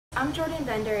I'm Jordan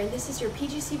Bender, and this is your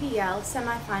PGCBL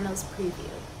Semifinals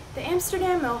preview. The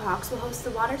Amsterdam Mohawks will host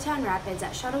the Watertown Rapids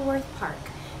at Shuttleworth Park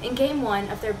in Game 1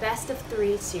 of their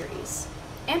best-of-3 series.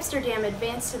 Amsterdam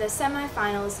advanced to the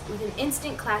semifinals with an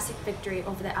instant classic victory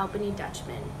over the Albany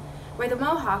Dutchmen, where the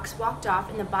Mohawks walked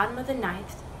off in the bottom of the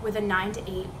ninth with a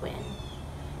 9-8 win.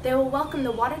 They will welcome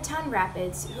the Watertown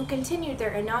Rapids, who continued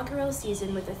their inaugural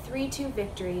season with a 3-2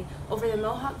 victory over the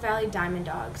Mohawk Valley Diamond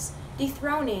Dogs,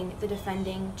 dethroning the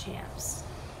defending champs.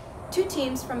 Two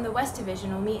teams from the West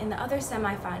Division will meet in the other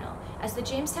semifinal as the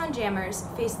Jamestown Jammers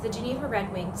face the Geneva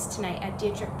Red Wings tonight at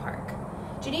Dietrich Park.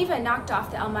 Geneva knocked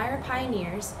off the Elmira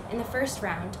Pioneers in the first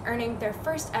round, earning their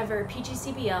first ever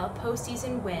PGCBL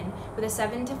postseason win with a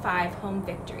 7-5 home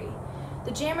victory. The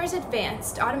Jammers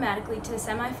advanced automatically to the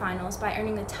semifinals by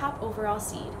earning the top overall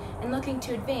seed and looking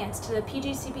to advance to the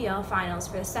PGCBL finals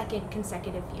for the second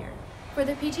consecutive year. For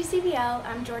the PGCBL,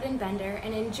 I'm Jordan Bender,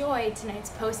 and enjoy tonight's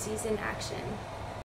postseason action.